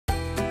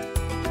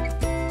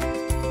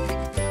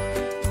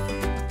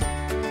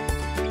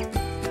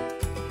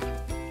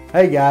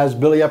Hey guys,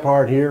 Billy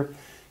Epphart here,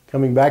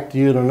 coming back to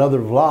you in another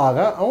vlog.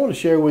 I want to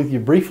share with you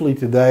briefly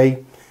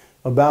today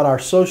about our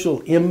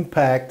social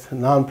impact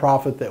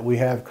nonprofit that we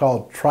have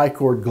called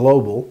Tricord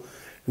Global.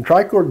 And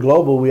Tricord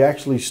Global, we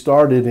actually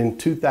started in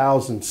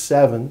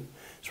 2007.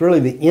 It's really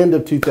the end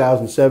of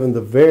 2007,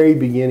 the very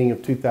beginning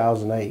of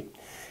 2008.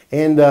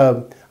 And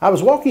I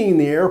was walking in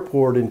the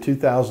airport in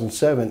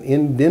 2007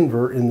 in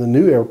Denver, in the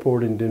new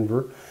airport in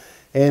Denver,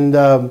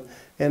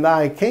 and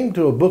I came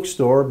to a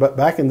bookstore, but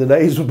back in the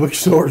days when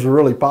bookstores were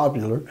really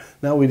popular.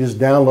 Now we just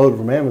download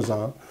from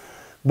Amazon.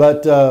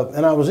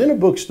 And I was in a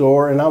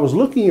bookstore and I was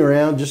looking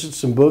around just at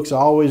some books.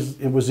 I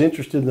was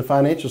interested in the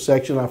financial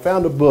section. I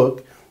found a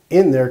book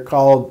in there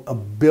called A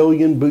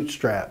Billion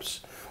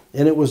Bootstraps.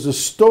 And it was a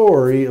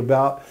story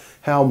about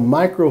how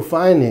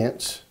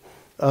microfinance,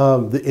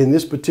 in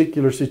this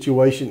particular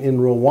situation in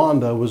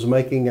Rwanda, was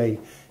making a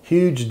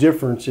huge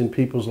difference in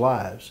people's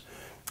lives.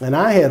 And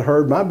I had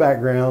heard, my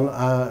background,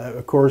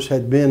 of course,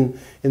 had been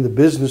in the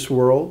business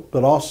world,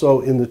 but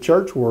also in the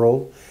church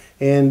world.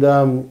 And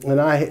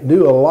I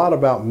knew a lot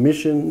about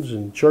missions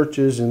and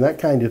churches and that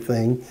kind of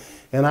thing.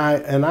 And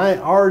I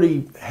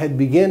already had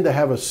begun to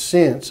have a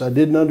sense. I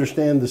didn't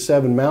understand the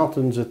 7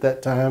 mountains at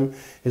that time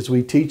as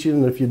we teach it.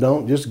 And if you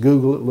don't, just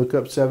Google it, look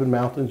up 7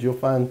 mountains. You'll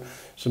find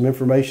some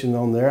information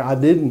on there. I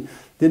didn't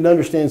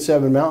understand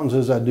 7 mountains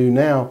as I do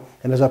now.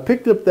 And as I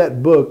picked up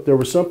that book, there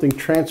was something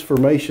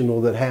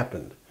transformational that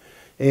happened.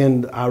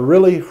 And I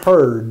really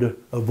heard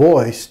a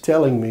voice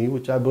telling me,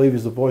 which I believe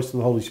is the voice of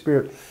the Holy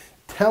Spirit,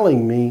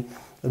 telling me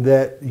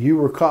that you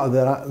were called,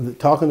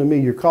 talking to me,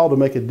 you're called to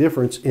make a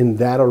difference in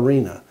that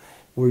arena,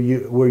 where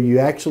you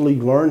actually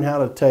learn how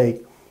to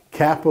take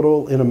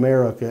capital in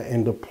America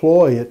and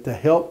deploy it to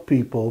help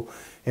people,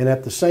 and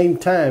at the same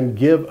time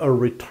give a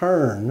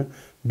return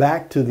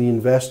back to the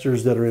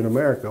investors that are in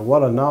America.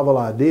 What a novel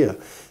idea.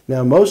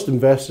 Now, most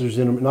investors,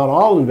 not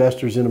all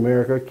investors in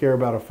America care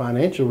about a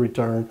financial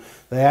return.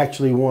 They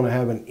actually want to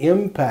have an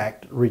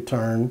impact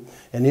return,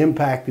 an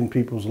impact in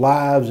people's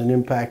lives, an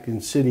impact in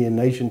city and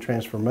nation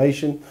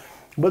transformation.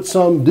 But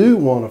some do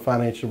want a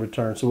financial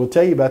return. So we'll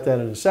tell you about that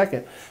in a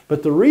second.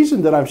 But the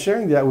reason that I'm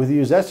sharing that with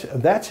you is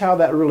that's how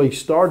that really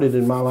started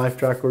in my life,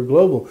 Tricord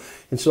Global.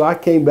 And so I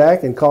came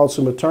back and called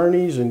some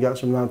attorneys and got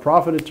some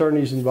nonprofit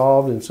attorneys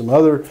involved and some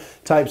other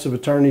types of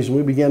attorneys. And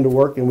we began to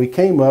work and we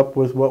came up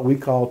with what we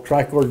call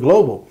Tricord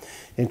Global.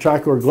 And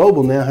Tricord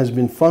Global now has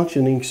been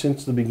functioning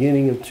since the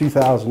beginning of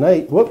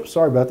 2008. Whoops,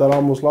 sorry about that, I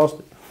almost lost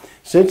it.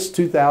 Since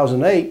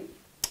 2008.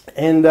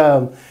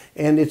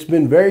 And it's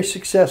been very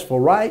successful.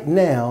 Right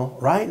now,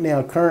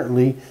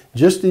 currently,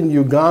 just in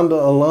Uganda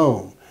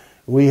alone,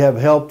 we have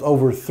helped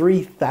over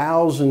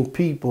 3,000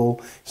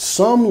 people,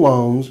 some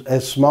loans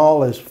as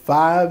small as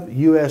 $5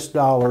 US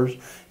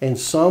and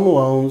some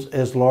loans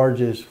as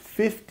large as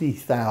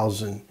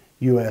 50,000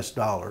 US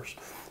dollars.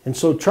 And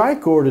so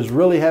Tricord is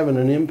really having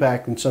an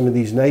impact in some of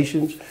these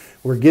nations.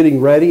 We're getting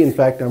ready. In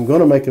fact, I'm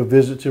going to make a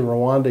visit to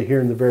Rwanda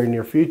here in the very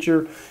near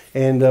future.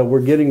 And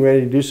we're getting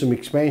ready to do some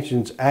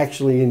expansions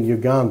actually in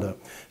Uganda.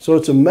 So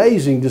it's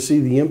amazing to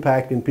see the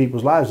impact in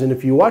people's lives. And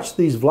if you watch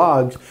these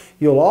vlogs,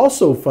 you'll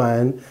also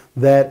find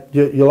that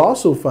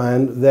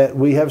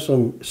we have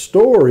some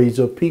stories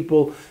of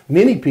people,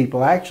 many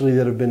people actually,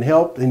 that have been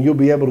helped. And you'll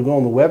be able to go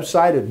on the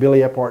website at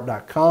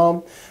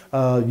billyepphart.com.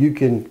 You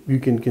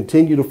can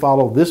continue to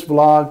follow this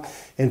vlog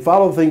and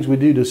follow the things we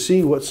do to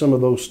see what some of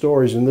those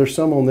stories, and there's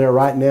some on there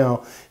right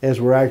now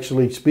as we're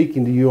actually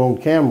speaking to you on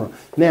camera.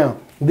 Now,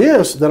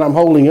 this that I'm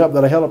holding up,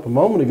 that I held up a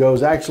moment ago,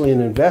 is actually an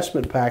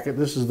investment packet.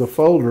 This is the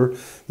folder.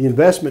 The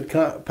investment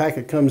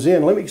packet comes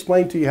in. Let me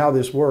explain to you how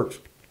this works.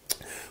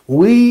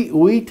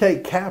 We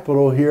take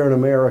capital here in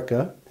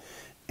America,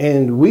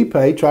 and we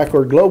pay,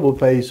 Tricord Global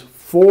pays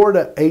 4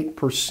 to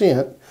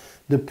 8%,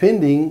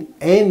 depending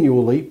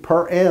annually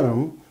per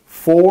annum,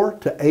 4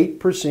 to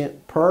 8%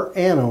 per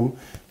annum,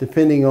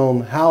 depending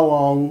on how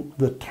long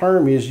the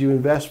term is you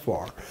invest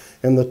for.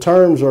 And the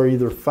terms are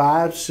either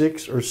 5,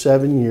 6, or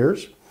 7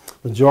 years.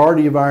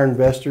 Majority of our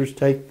investors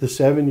take the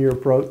 7-year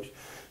approach.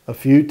 A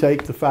few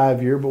take the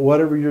 5-year, but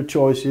whatever your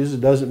choice is,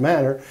 it doesn't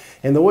matter.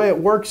 And the way it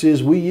works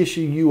is we issue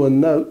you a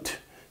note,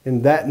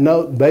 and that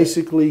note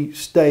basically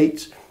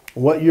states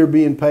what you're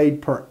being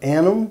paid per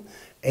annum,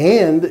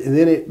 and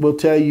then it will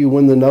tell you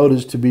when the note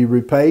is to be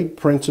repaid,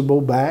 principal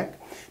back.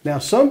 Now,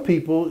 some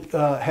people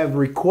have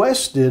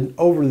requested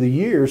over the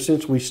years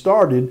since we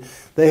started,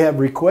 they have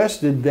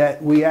requested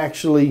that we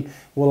actually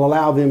will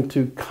allow them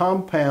to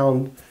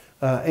compound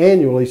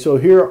annually. So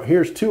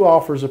here's 2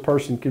 offers a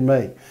person can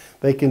make.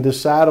 They can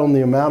decide on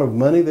the amount of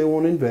money they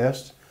want to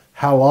invest,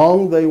 how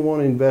long they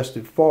want to invest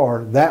it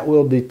for. That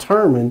will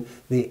determine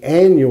the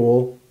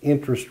annual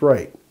interest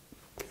rate.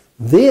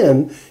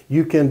 Then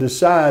you can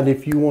decide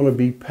if you want to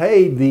be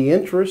paid the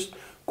interest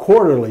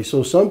quarterly.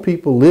 So some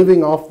people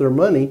living off their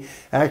money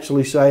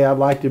actually say, I'd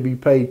like to be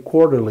paid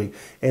quarterly.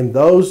 And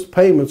those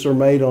payments are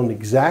made on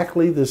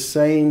exactly the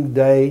same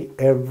day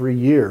every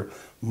year.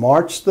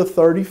 March the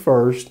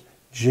 31st,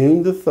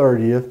 June the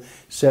 30th,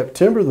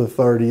 September the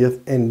 30th,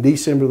 and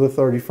December the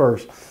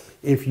 31st.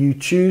 if you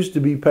choose to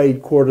be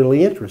paid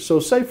quarterly interest. So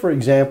say, for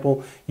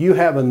example, you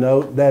have a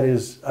note that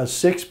is a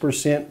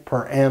 6%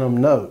 per annum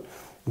note.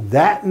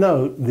 That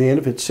note, then,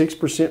 if it's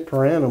 6%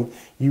 per annum,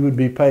 you would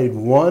be paid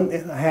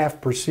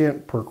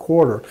 1.5% per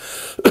quarter.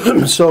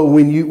 So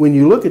when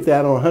you look at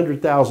that on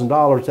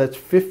 $100,000, that's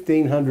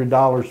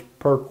 $1,500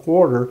 per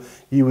quarter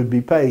you would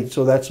be paid.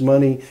 So that's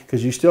money,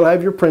 because you still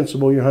have your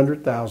principal, your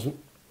 $100,000.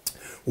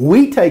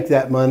 We take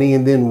that money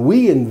and then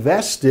we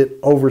invest it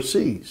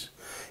overseas.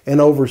 And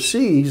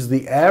overseas,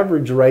 the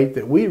average rate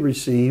that we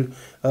receive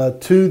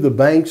to the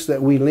banks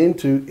that we lend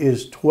to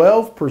is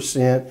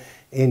 12%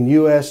 in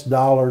US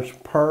dollars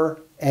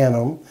per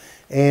annum,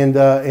 and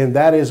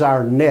that is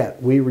our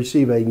net. We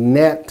receive a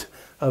net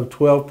of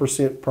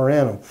 12% per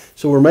annum.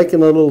 So we're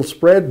making a little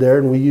spread there,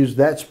 and we use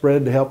that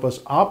spread to help us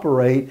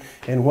operate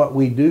in what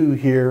we do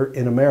here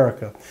in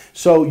America.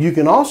 So you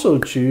can also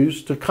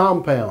choose to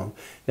compound.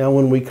 Now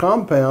when we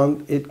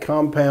compound, it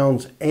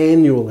compounds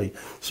annually.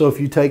 So if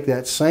you take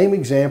that same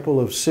example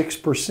of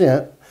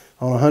 6%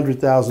 on a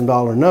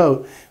 $100,000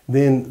 note,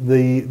 then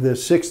the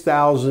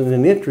 $6,000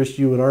 in interest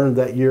you would earn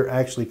that year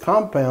actually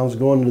compounds.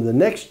 Going into the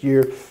next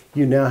year,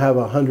 you now have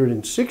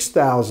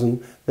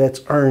 $106,000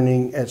 that's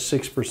earning at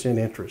 6%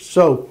 interest.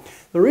 So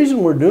the reason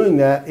we're doing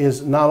that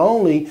is not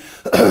only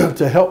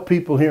to help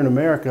people here in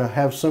America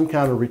have some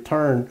kind of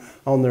return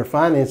on their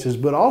finances,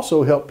 but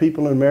also help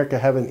people in America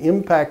have an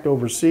impact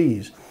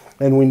overseas.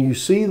 And when you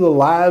see the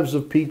lives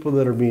of people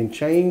that are being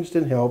changed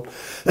and helped,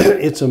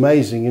 it's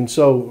amazing. And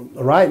so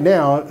right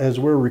now, as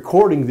we're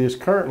recording this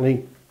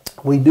currently,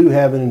 we do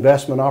have an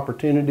investment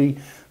opportunity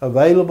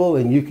available,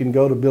 and you can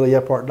go to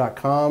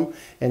BillyEphardt.com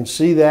and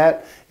see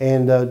that,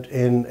 and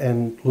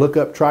look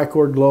up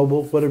Tricord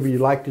Global, whatever you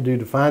like to do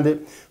to find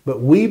it.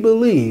 But we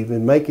believe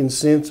in making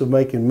sense of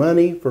making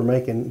money for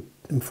making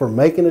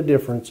a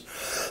difference.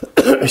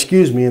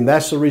 Excuse me, and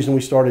that's the reason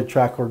we started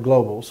Tricord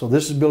Global. So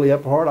this is Billy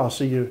Ephardt. I'll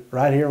see you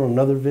right here on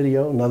another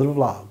video, another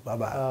vlog.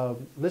 Bye-bye.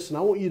 Listen, I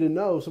want you to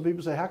know, some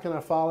people say, how can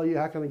I follow you?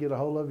 How can I get a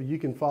hold of you? You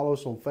can follow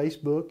us on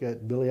Facebook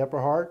at Billy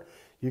Ephardt.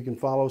 You can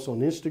follow us on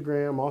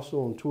Instagram,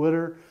 also on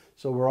Twitter.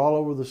 So we're all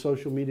over the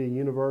social media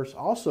universe.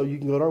 Also, you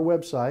can go to our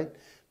website,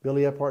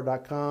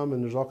 BillyEphardt.com,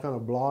 and there's all kind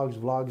of blogs,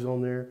 vlogs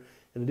on there.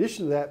 In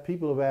addition to that,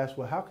 people have asked,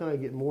 well, how can I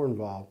get more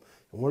involved?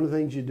 And one of the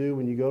things you do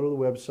when you go to the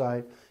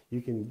website,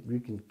 you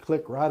can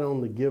click right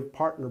on the Give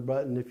Partner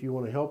button if you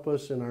want to help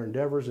us in our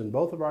endeavors in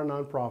both of our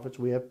nonprofits.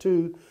 We have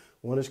two.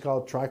 One is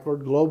called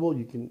Tricord Global.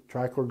 You can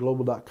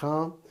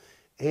tricordglobal.com,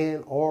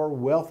 and our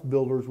Wealth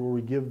Builders, where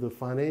we give the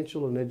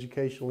financial and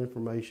educational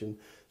information.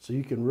 So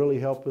you can really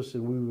help us,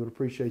 and we would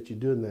appreciate you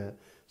doing that.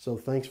 So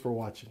thanks for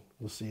watching.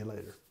 We'll see you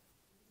later.